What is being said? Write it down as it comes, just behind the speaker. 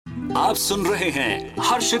आप सुन रहे हैं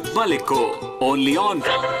हर्षित मलिक को only on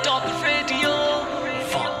top radio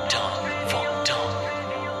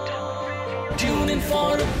tune in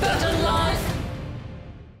for a better life.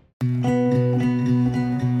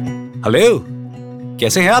 Hello,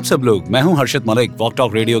 कैसे हैं आप सब लोग? मैं हूं हर्षित मलिक, वॉक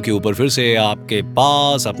टॉक रेडियो के ऊपर फिर से आपके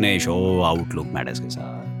पास अपने शो आउटलुक मैटर्स के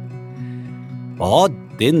साथ। बहुत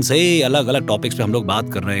दिन से अलग अलग टॉपिक्स पे हम लोग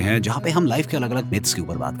बात कर रहे हैं, जहाँ पे हम लाइफ के अलग अलग मिथ्स के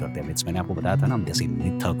ऊपर बात करते हैं। मिथ्स मैंने आपको बताया था ना, जैसे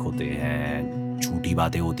मिथक होते हैं, झूठी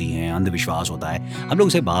बातें होती हैं, अंधविश्वास होता है, हम लोग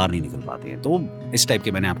इसे बाहर नहीं निकल पाते हैं। तो इस टाइप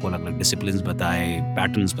के मैंने आपको अलग अलग डिसिप्लिन्स बताए,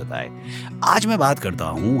 पैटर्न्स बताए। आज मैं बात करता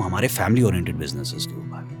हूँ हमारे फैमिली ओरिएंटेड बिजनेसेस के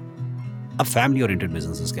ऊपर। अब फैमिली ओरिएंटेड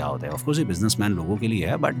बिजनेसेस क्या होता है? ऑफ कोर्स ये बिजनेसमैन लोगों के लिए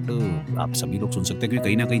है, बट आप सभी लोग सुन सकते हैं कि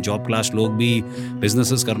कहीं ना कहीं जॉब क्लास लोग भी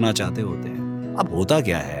बिजनेसेस करना चाहते होते हैं। अब होता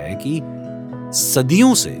क्या है कि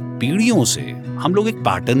सदियों से, पीढ़ियों से हम लोग एक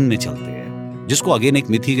पैटर्न में चलते हैं, जिसको अगेन एक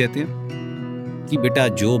मिथ ही कहते हैं कि बेटा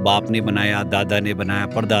जो बाप ने बनाया, दादा ने बनाया,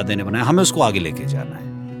 परदादा ने बनाया, हमें उसको आगे लेके जाना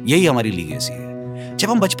है। यही हमारी लीगेसी है। जब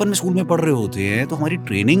हम बचपन में स्कूल में पढ़ रहे होते हैं तो हमारी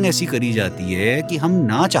ट्रेनिंग ऐसी करी जाती है कि हम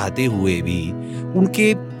ना चाहते हुए भी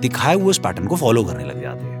उनके दिखाए हुए उस पैटर्न को फॉलो करने लग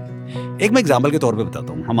जाते हैं। एक मैं एग्जाम्पल के तौर पे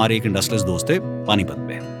बताता हूँ। हमारे एक इंडस्ट्रियलिस्ट दोस्त थे पानीपत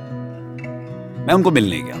में, मैं उनको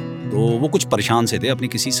मिलने गया तो वो कुछ परेशान से थे अपने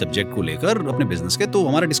किसी सब्जेक्ट को लेकर, अपने बिजनेस के। तो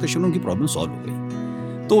हमारा डिस्कशन, उनकी प्रॉब्लम सॉल्व हो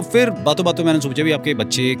गई। तो फिर बातों बातों मैंने सोचा भी आपके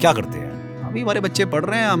बच्चे क्या करते हैं? अभी हमारे बच्चे पढ़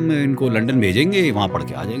रहे हैं, हम इनको लंदन भेजेंगे, वहाँ पढ़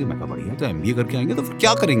के आ जाएंगे। मैं कहा बढ़िया, तो MBA करके आएंगे तो फिर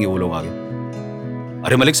क्या करेंगे वो लोग आगे?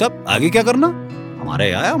 अरे मलिक साहब, आगे क्या करना? हमारे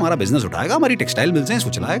यहाँ हमारा बिजनेस उठाएगा, हमारी टेक्सटाइल मिल्स हैं, इसको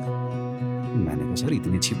चलाएगा। मैंने कहा सर,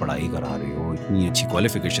 इतनी अच्छी पढ़ाई करा रहे हो, इतनी अच्छी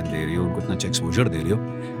क्वालिफिकेशन दे रहे हो, उनको इतना अच्छा एक्सपोजर दे रहे हो।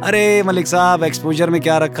 अरे मलिक साहब, एक्सपोजर में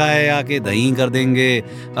क्या रखा है? आके दही कर देंगे,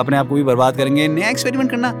 अपने आप को भी बर्बाद करेंगे, नया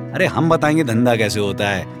एक्सपेरिमेंट करना। अरे हम बताएंगे धंधा कैसे होता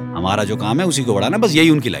है, हमारा जो काम है उसी को बढ़ाना, बस यही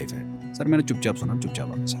उनकी लाइफ है। सर मैंने चुपचाप सुना, चुपचाप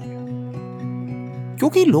वापस आ गया,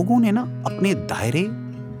 क्योंकि लोगों ने ना अपने दायरे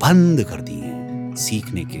बंद कर दिए हैं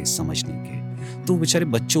सीखने के, समझने के। तो बेचारे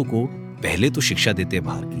बच्चों को पहले तो शिक्षा देते हैं,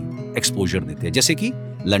 बाहर की एक्सपोजर देते हैं। जैसे कि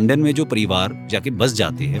लंदन में जो परिवार जाके बस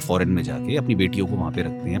जाते हैं, फॉरेन में जाके अपनी बेटियों को वहां पे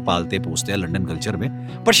रखते हैं, पालते पोसते हैं लंदन कल्चर में,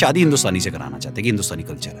 पर शादी हिंदुस्तानी से कराना चाहते हैं कि हिंदुस्तानी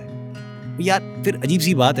कल्चर है। यार फिर अजीब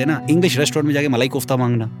सी बात है ना, इंग्लिश रेस्टोरेंट में जाके मलाई कोफ्ता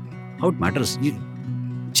मांगना, हाउ इट मैटर्स, ये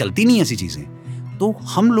चलती नहीं ऐसी चीजें। तो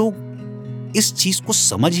हम लोग इस चीज को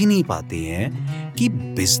समझ ही नहीं पाते हैं कि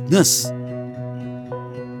बिजनेस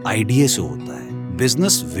आइडिया से होता है,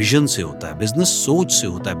 बिजनेस विजन से होता है, बिजनेस सोच से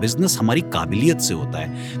होता है, बिजनेस हमारी काबिलियत से होता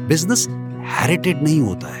है, बिजनेस हेरिटेड नहीं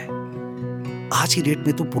होता है। आज की डेट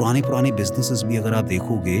में तो पुराने बिजनेसेस भी अगर आप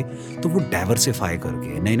देखोगे तो वो डाइवर्सिफाई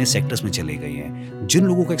करके नए नए सेक्टर्स में चले गए हैं। जिन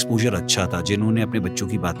लोगों का एक्सपोजर अच्छा था, जिन्होंने अपने बच्चों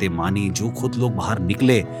की बातें मानी, जो खुद लोग बाहर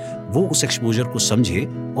निकले, वो उस एक्सपोजर को समझे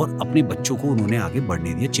और अपने बच्चों को उन्होंने आगे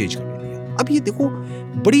बढ़ने दिया, चेंज करने दिया। अब ये देखो,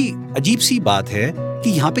 बड़ी अजीब सी बात है कि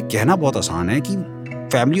यहाँ पे कहना बहुत आसान है कि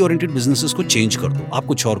फैमिली ओरिएंटेड बिजनेसेस को चेंज कर दो, आप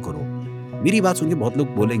कुछ और करो। मेरी बात सुन के बहुत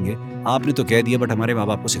लोग बोलेंगे आपने तो कह दिया, बट हमारे माँ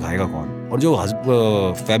बाप को सिखाएगा कौन? और जो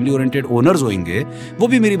फैमिली ओरिएंटेड ओनर्स होंगे वो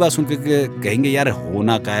भी मेरी बात सुन के कहेंगे यार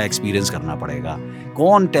होना क्या है, एक्सपीरियंस करना पड़ेगा।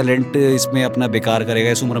 कौन टैलेंट इसमें अपना बेकार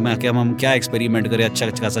करेगा इस उम्र में आके? हम क्या एक्सपेरिमेंट करें, अच्छा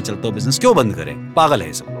खासा चलता हो बिजनेस क्यों बंद करें? पागल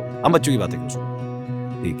है सब लोग, हम बच्चों की बातें क्यों सुन?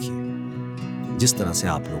 देखिए, जिस तरह से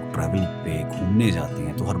आप लोग ट्रैवल पे घूमने जाते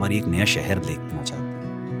हैं तो हर बार एक नया शहर देखना चाहते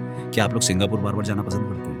हैं। क्या आप लोग सिंगापुर बार बार जाना पसंद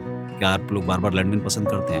करते हैं? क्या आप लोग बार बार लंदन पसंद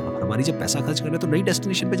करते हैं? हर बार जब पैसा खर्च कर रहे हैं तो नई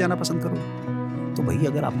डेस्टिनेशन पे जाना पसंद करो। तो भाई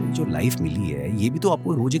अगर आपको जो लाइफ मिली है, ये भी तो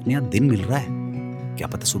आपको रोज एक नया दिन मिल रहा है। क्या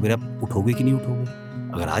पता सुबह आप उठोगे कि नहीं उठोगे?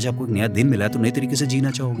 अगर आज आपको एक नया दिन मिला है तो नए तरीके से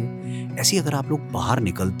जीना चाहोगे। ऐसे अगर आप लोग बाहर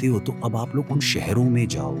निकलते हो तो अब आप लोग उन शहरों में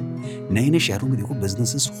जाओ, नए नए शहरों में देखो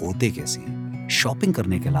बिजनेसेस होते कैसे हैं। शॉपिंग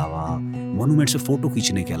करने के अलावा, मोन्यूमेंट से फोटो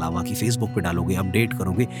खींचने के अलावा कि फेसबुक पे डालोगे, अपडेट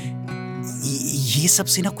करोगे, ये सब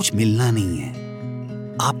से ना कुछ मिलना नहीं है।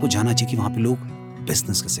 आपको जाना चाहिए कि वहां पे लोग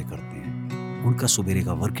बिजनेस कैसे करते हैं, उनका सुबेरे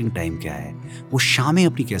का वर्किंग टाइम क्या है, वो शामें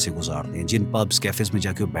अपनी कैसे गुजारते हैं, जिन पब्स कैफेज में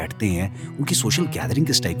जाके वो बैठते हैं, उनकी सोशल गैदरिंग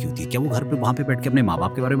किस टाइप की होती है। क्या वो घर पे वहां पे बैठ के अपने माँ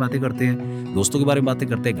बाप के बारे में बातें करते हैं, दोस्तों के बारे में बातें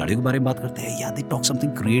करते हैं, गाड़ियों के बारे में बात करते हैं, या दे टॉक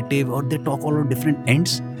समथिंग क्रिएटिव और they talk all on different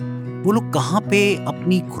ends? वो लोग कहाँ पे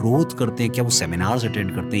अपनी ग्रोथ करते हैं? क्या वो सेमिनार्स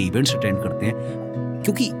अटेंड करते हैं, इवेंट्स अटेंड करते हैं?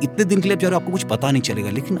 क्योंकि इतने दिन के लिए यार आपको कुछ पता नहीं चलेगा,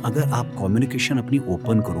 लेकिन अगर आप कम्युनिकेशन अपनी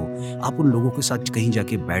ओपन करो, आप उन लोगों के साथ कहीं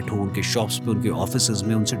जाके बैठो, उनके शॉप्स पे, उनके ऑफिसेज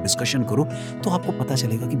में उनसे डिस्कशन करो, तो आपको पता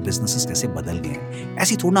चलेगा कि बिजनेसेस कैसे बदल गए हैं।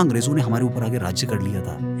 ऐसी थोड़ा अंग्रेजों ने हमारे ऊपर आगे राज्य कर लिया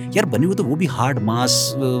था यार। बने हुए तो वो भी हार्ड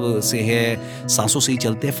मास से है, सांसों से ही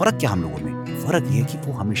चलते हैं। फर्क क्या हम लोगों में? फर्क ये है कि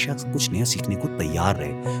वो हमेशा कुछ नया सीखने को तैयार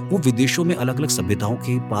रहे। वो विदेशों में अलग अलग सभ्यताओं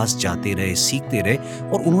के पास जाते रहे, सीखते रहे,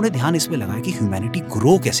 और उन्होंने ध्यान इसमें लगाया कि ह्यूमैनिटी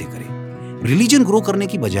ग्रो कैसे करे। रिलीजन ग्रो करने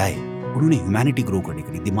की बजाय उन्होंने ह्यूमैनिटी ग्रो करने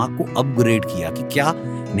के लिए दिमाग को अपग्रेड किया कि क्या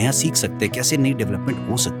नया सीख सकते हैं, कैसे नई डेवलपमेंट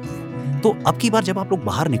हो सकती है। तो अब की बार जब आप लोग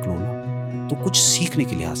बाहर निकलो ना, तो कुछ सीखने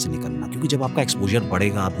के लिहाज से निकलना, क्योंकि जब आपका एक्सपोजर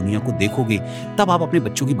बढ़ेगा, आप दुनिया को देखोगे, तब आप अपने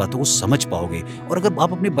बच्चों की बातों को समझ पाओगे। और अगर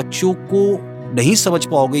आप अपने बच्चों को नहीं समझ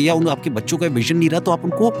पाओगे या उन आपके बच्चों का विजन नहीं रहा, तो आप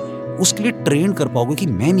उनको उसके लिए ट्रेन कर पाओगे कि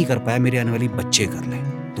मैं नहीं कर पाया, मेरे आने वाले बच्चे कर लें।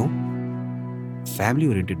 तो फैमिली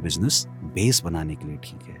ओरिएंटेड बिजनेस बेस बनाने के लिए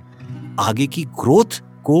ठीक है, आगे की ग्रोथ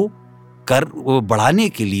को बढ़ाने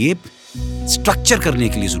के लिए, स्ट्रक्चर करने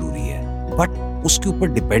के लिए जरूरी है, बट उसके ऊपर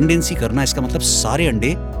डिपेंडेंसी करना, इसका मतलब सारे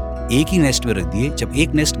अंडे एक ही नेस्ट में रख दिए, जब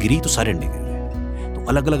एक नेस्ट गिरी तो सारे अंडे गिर गए। तो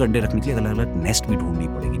अलग अलग अंडे रखने के लिए अलग अलग नेस्ट भी ढूंढनी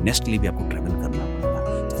पड़ेगी, नेस्ट के लिए भी आपको ट्रैवल करना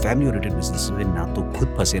पड़ेगा। तो फैमिली ओरिएंटेड बिजनेस में ना तो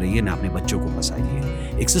खुद फंसे रहिए, ना अपने बच्चों को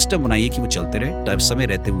फंसाइए। एक सिस्टम बनाइए कि वो चलते रहे, समय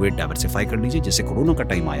रहते हुए डाइवर्सिफाई कर लीजिए। जैसे कोरोना का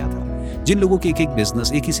टाइम आया था, जिन लोगों के एक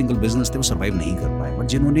बिजनेस, एक ही सिंगल बिजनेस थे, वो सर्वाइव नहीं कर पाए, बट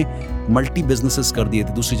जिन्होंने मल्टी बिजनेसेस कर दिए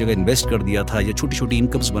थे, दूसरी जगह इन्वेस्ट कर दिया था या छोटी छोटी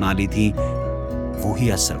इनकम्स बना ली थी, वो ही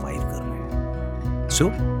आज सर्वाइव कर रहे हैं।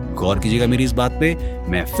 सो गौर कीजिएगा मेरी इस बात पे।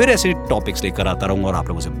 मैं फिर ऐसे टॉपिक्स लेकर आता रहूंगा और आप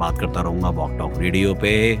लोगों से बात करता रहूंगा वॉक टॉक रेडियो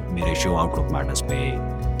पे, मेरे शो आउटलुक मैटर्स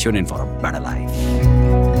पे। Tune in for a better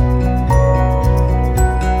life.